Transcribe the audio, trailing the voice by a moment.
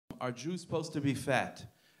are Jews supposed to be fat?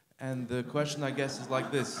 And the question, I guess, is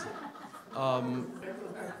like this. That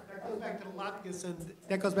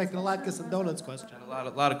goes back to the latkes and donuts question. A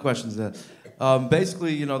lot of questions there.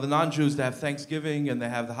 Basically, the non-Jews, they have Thanksgiving and they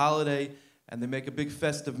have the holiday and they make a big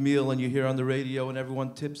festive meal and you hear on the radio and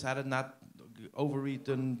everyone tips how to not overeat.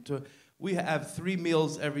 We have 3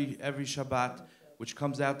 meals every Shabbat, which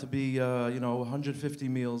comes out to be 150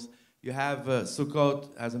 meals. You have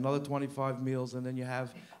Sukkot has another 25 meals, and then you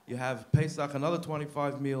have Pesach another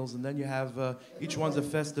 25 meals, and then you have each one's a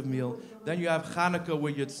festive meal. Then you have Chanukah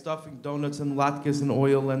where you're stuffing donuts and latkes and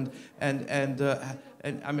oil and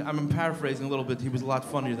I mean, I'm paraphrasing a little bit. He was a lot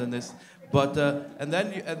funnier than this, but and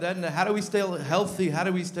then how do we stay healthy? How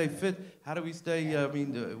do we stay fit? How do we stay?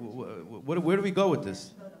 Where do we go with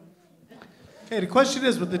this? Okay, the question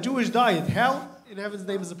is, with the Jewish diet, how in heaven's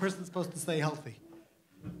name is a person supposed to stay healthy?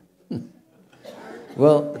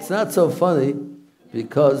 Well, it's not so funny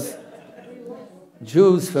because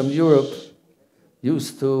Jews from Europe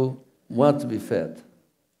used to want to be fat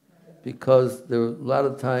because there were a lot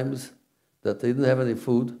of times that they didn't have any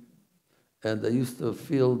food and they used to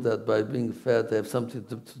feel that by being fat they have something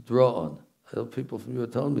to draw on. I know people from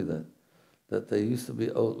Europe told me that they used to be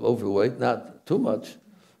overweight, not too much,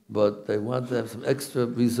 but they wanted to have some extra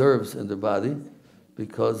reserves in their body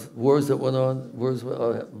because wars that went on, wars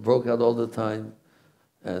broke out all the time,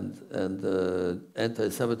 and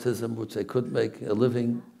anti-Semitism, which they couldn't make a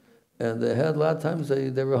living, and they had a lot of times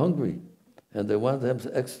they were hungry, and they wanted to have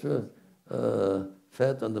some extra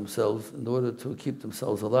fat on themselves in order to keep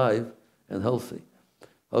themselves alive and healthy.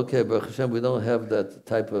 Okay, Baruch Hashem, we don't have that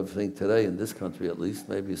type of thing today in this country, at least.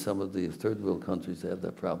 Maybe some of the third world countries have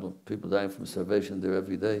that problem. People dying from starvation there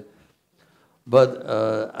every day. But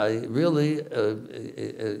I really,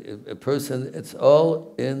 a person, it's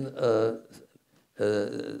all in a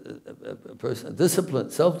person,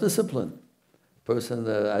 discipline, self-discipline. Person,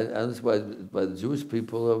 I understand by the Jewish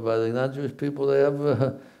people or by the non-Jewish people, they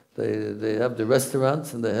have the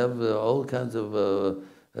restaurants and they have all kinds of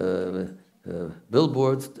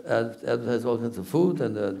billboards advertise all kinds of food,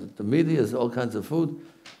 and the media is all kinds of food.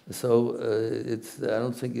 So I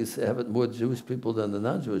don't think you have it more Jewish people than the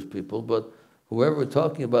non-Jewish people, but whoever we're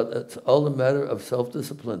talking about, it's all a matter of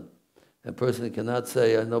self-discipline. A person cannot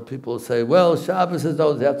say, I know people say, well, Shabbos is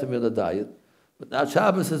no, they have to be on a diet. But now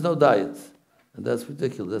Shabbos is no diet. And that's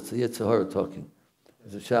ridiculous. That's the Yetzer Hara talking.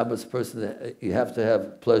 As a Shabbos person, you have to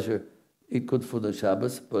have pleasure, eat good food on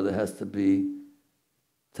Shabbos, but it has to be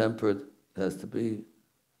tempered, it has to be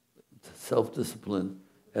self-discipline,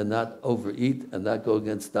 and not overeat, and not go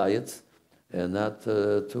against diets, and not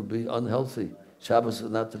to be unhealthy. Shabbos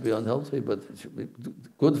is not to be unhealthy, but it should be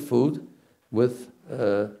good food with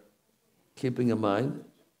keeping in mind,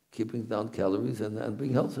 keeping down calories, and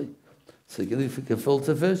being healthy. So you can eat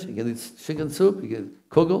gefilte fish, you can eat chicken soup, you get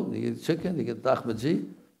kugel, you get chicken, you get dachmaji.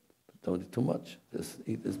 Don't eat too much. Just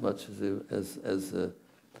eat as much as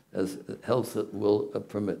health will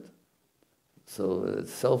permit. So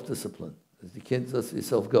it's self-discipline. You can't just let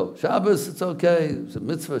yourself go. Shabbos, it's okay. It's a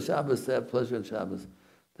mitzvah Shabbos to have pleasure in Shabbos.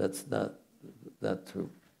 That's not true.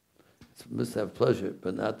 It's a mitzvah to have pleasure,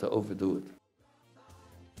 but not to overdo it.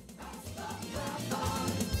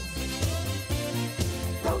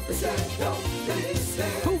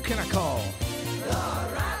 Who can I call?